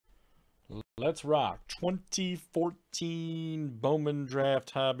Let's rock. 2014 Bowman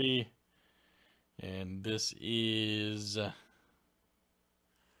Draft Hobby. And this is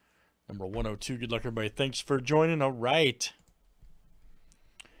number 102. Good luck, everybody. Thanks for joining. All right.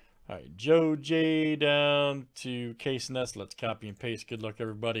 All right, Joe J down to Case Ness. Let's copy and paste. Good luck,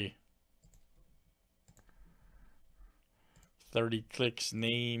 everybody. 30 clicks,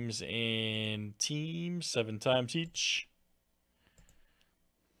 names, and teams. 7 times each.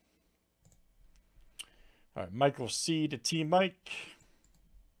 All right, Michael C to T Mike.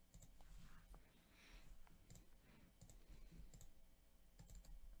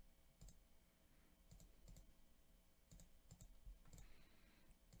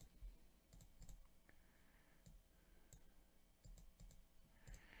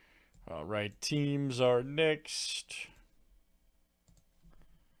 All right, teams are next.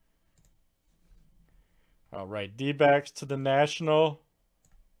 All right, D-backs to the National.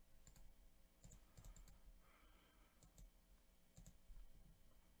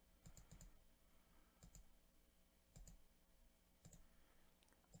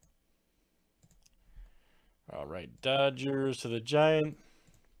 All right, Dodgers to the Giant.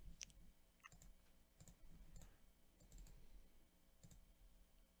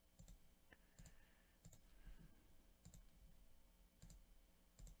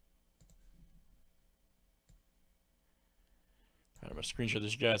 I'm going to screenshot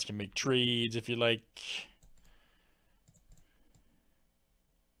this. You guys can make trades if you like.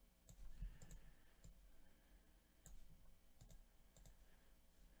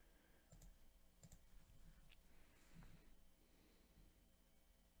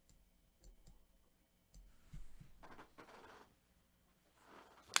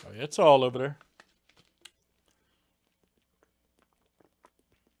 Oh, yeah, it's all over there.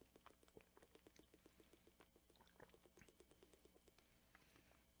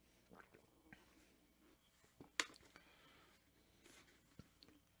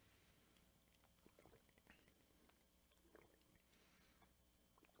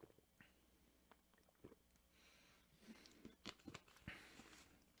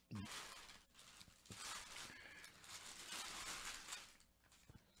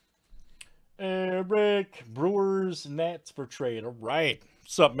 Eric, Brewers, Nats for trade. All right.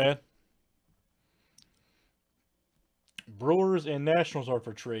 What's up, man? Brewers and Nationals are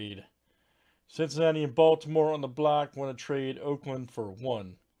for trade. Cincinnati and Baltimore on the block want to trade Oakland for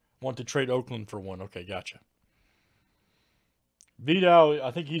 1. Want to trade Oakland for 1. Okay, gotcha. Vidal,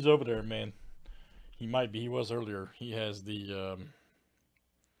 I think he's over there, man. He might be. He was earlier. He has the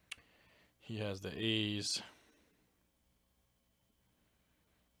A's.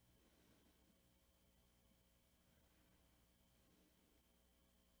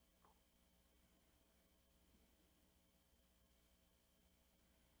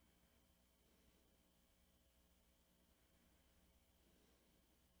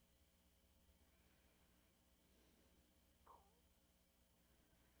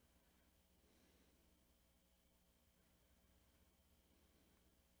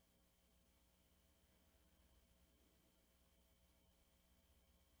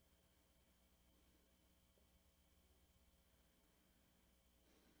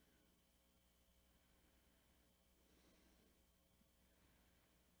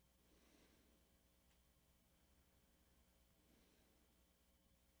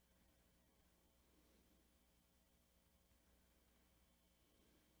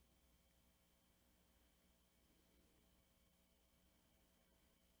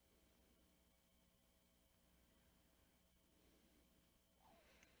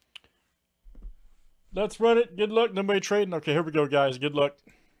 Let's run it. Good luck. Nobody trading. Okay, here we go, guys. Good luck.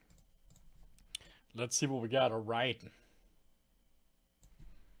 Let's see what we got. All right.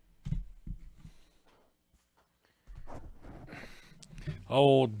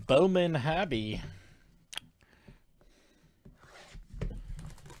 Old Bowman hobby.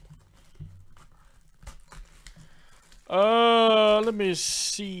 Let me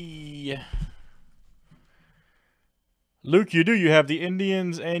see. Luke, you do. You have the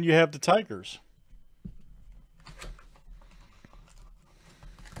Indians and you have the Tigers.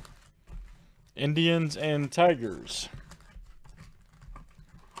 Indians and Tigers.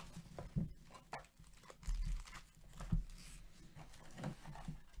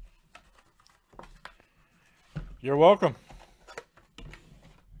 You're welcome.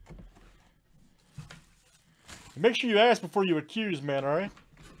 Make sure you ask before you accuse, man, all right?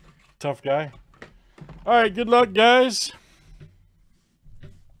 Tough guy. All right, good luck, guys.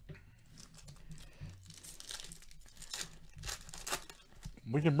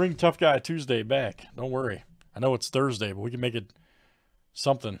 We can bring Tough Guy Tuesday back. Don't worry. I know it's Thursday, but we can make it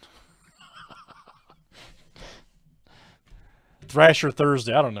something. Thrasher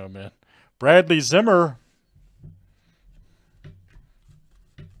Thursday. I don't know, man. Bradley Zimmer.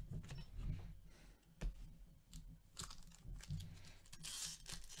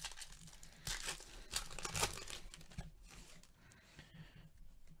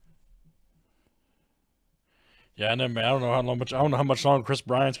 Yeah, I know, man. I don't know how much longer Chris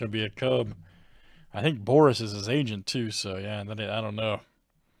Bryant's going to be a Cub. I think Boris is his agent too. So yeah, I don't know.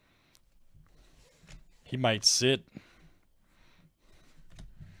 He might sit.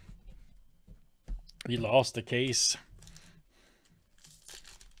 He lost the case.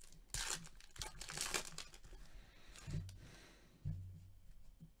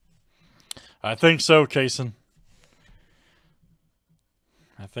 I think so, Kaysen.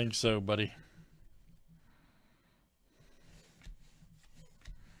 I think so, buddy.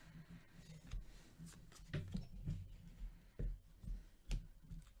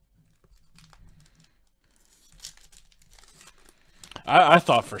 I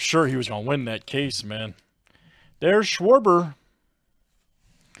thought for sure he was going to win that case, man. There's Schwarber.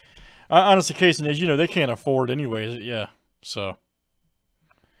 Honestly, Kaysen, as you know, they can't afford anyways. Yeah, so.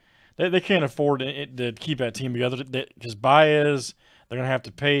 They can't afford to keep that team together. Because Baez, they're going to have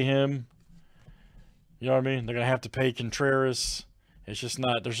to pay him. You know what I mean? They're going to have to pay Contreras. It's just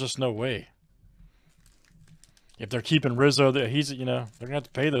not, there's just no way. If they're keeping Rizzo, they're going to have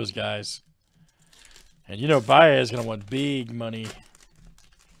to pay those guys. And you know Baez is going to want big money.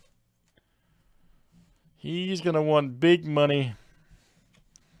 He's going to want big money.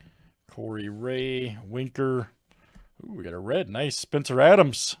 Corey Ray, Winker. Ooh, we got a red. Nice. Spencer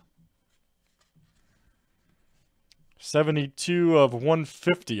Adams. 72 of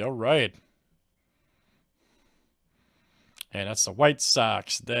 150. All right. And that's the White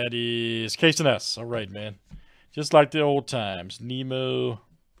Sox. That is Kaysen S. All right, man. Just like the old times. Nemo.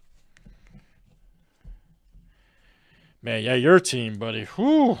 Man, yeah, your team, buddy.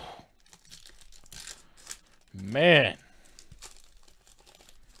 Whew. Man.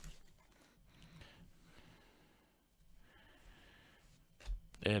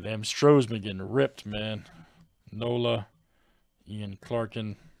 Yeah, them Stroh's been getting ripped, man. Nola, Ian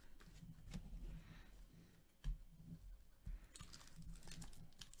Clarkin.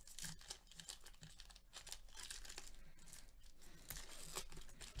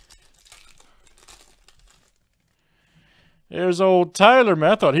 There's old Tyler,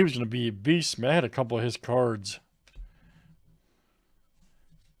 man. I thought he was going to be a beast, man. I had a couple of his cards.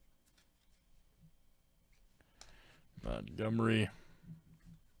 Montgomery.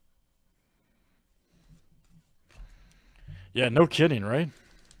 Yeah, no kidding, right?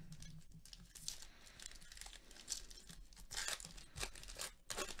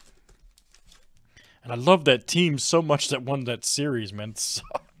 And I love that team so much that won that series, man. It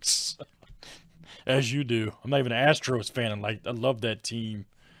sucks. As you do. I'm not even an Astros fan. I love that team.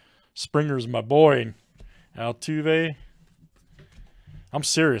 Springer's my boy. Altuve. I'm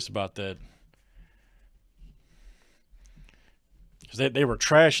serious about that. Because they were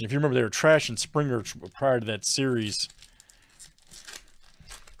trashing. If you remember, they were trashing Springer prior to that series.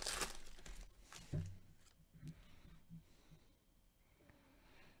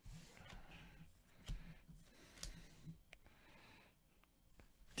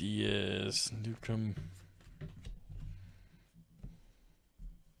 Diaz, Newcomb.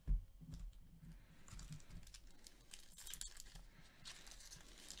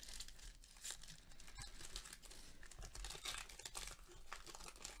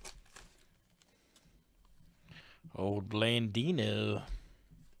 Old Blandino.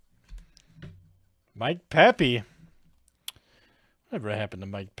 Mike Pappy. Whatever happened to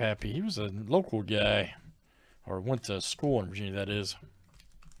Mike Pappy? He was a local guy. Or went to school in Virginia, that is.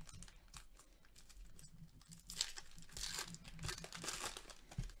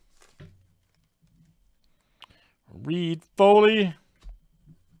 Reed Foley.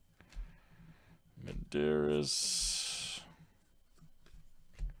 Medeiros.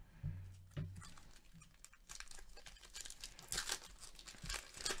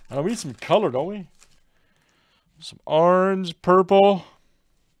 We need some color, don't we? Some orange, purple,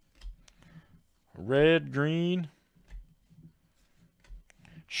 red, green.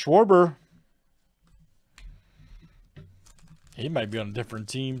 Schwarber. He might be on a different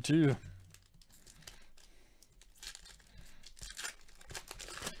team, too.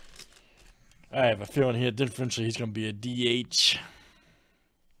 I have a feeling eventually he's going to be a DH.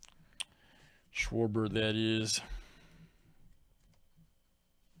 Schwarber, that is.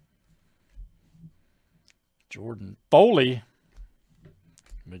 Jordan Foley.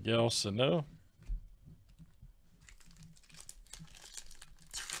 Miguel Sano.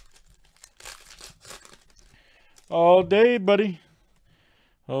 all day, buddy.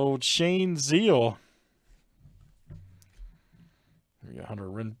 Old Shane Zeal. We got Hunter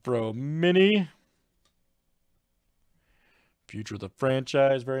Renfroe Mini. Future of the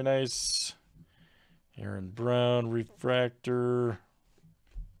franchise, very nice. Aaron Brown refractor.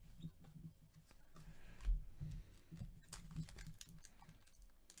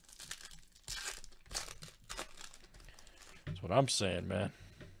 That's what I'm saying, man.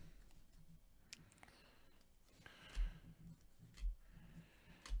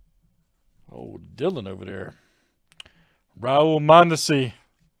 Old Dylan over there. Raul Mondesi.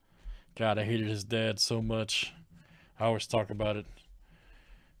 God, I hated his dad so much. I always talk about it.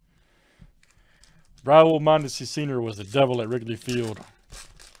 Raul Mondesi Sr. was the devil at Wrigley Field.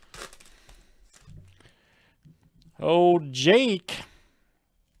 Old Jake.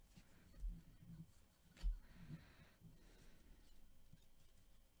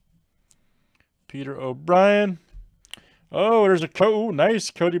 Peter O'Brien. Oh, there's a nice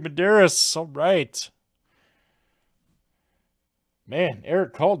Cody Medeiros. All right. Man,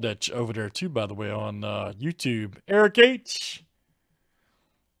 Eric called that over there too, by the way, on YouTube. Eric H.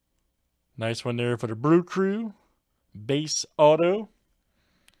 Nice one there for the Brew Crew. Base auto.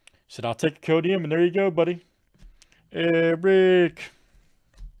 Said, I'll take a Codium, and there you go, buddy. Eric.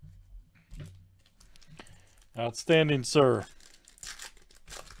 Outstanding, sir.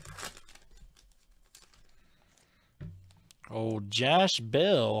 Old Josh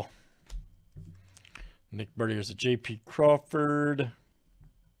Bell. Nick Birdie, there's a J.P. Crawford.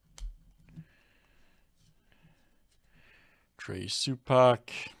 Trey Supak.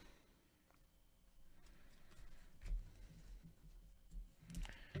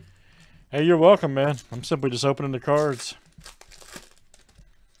 Hey, you're welcome, man. I'm simply just opening the cards.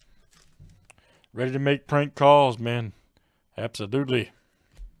 Ready to make prank calls, man. Absolutely.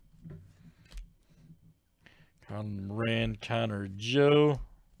 Conor Moran, Connor Joe.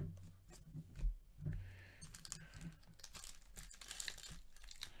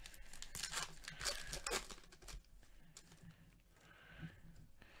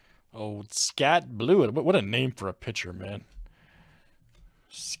 Old Scott Blewett. What a name for a pitcher, man.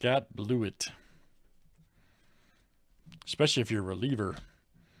 Scott Blewett. Especially if you're a reliever.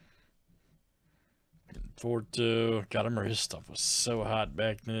 Looking forward to... God, I remember his stuff was so hot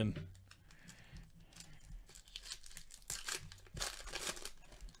back then.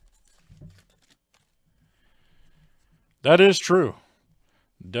 That is true.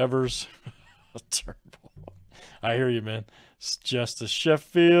 Devers. Terrible. I hear you, man. It's Justice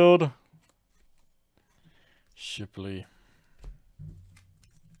Sheffield. Shipley.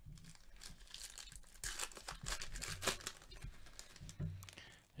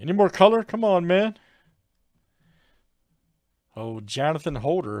 Any more color? Come on, man. Oh, Jonathan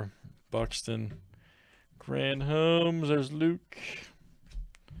Holder. Buxton. Grant Holmes. There's Luke.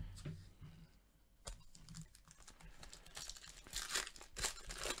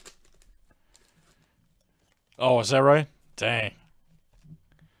 Oh, is that right? Dang.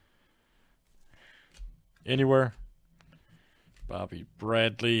 Anywhere? Bobby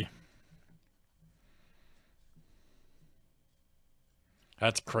Bradley.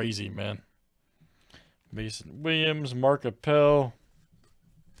 That's crazy, man. Mason Williams, Mark Appel.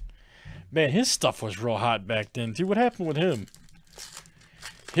 Man, his stuff was real hot back then, too. What happened with him?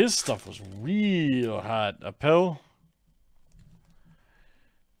 His stuff was real hot. Appel.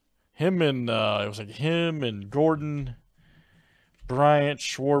 Him and, it was like him and Gordon, Bryant,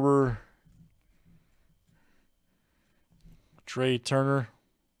 Schwarber, Trey Turner.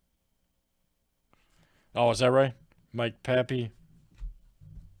 Oh, is that right? Mike Pappy.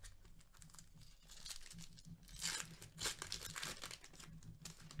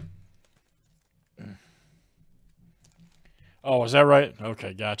 Oh, is that right?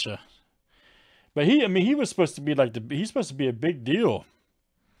 Okay, gotcha. But I mean, he was supposed to be like he's supposed to be a big deal.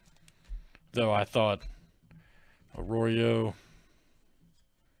 Though I thought Arroyo,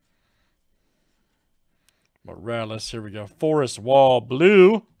 Morales, here we go. Forest Wall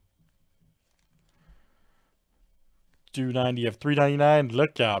Blue. 290 of 399.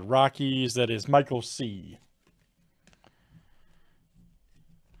 Look out. Rockies, that is Michael C.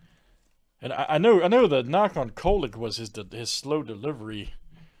 And I know the knock on Kolek was his slow delivery.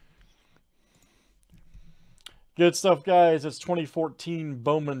 Good stuff, guys. It's 2014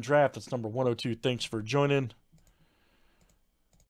 Bowman Draft. It's number 102. Thanks for joining.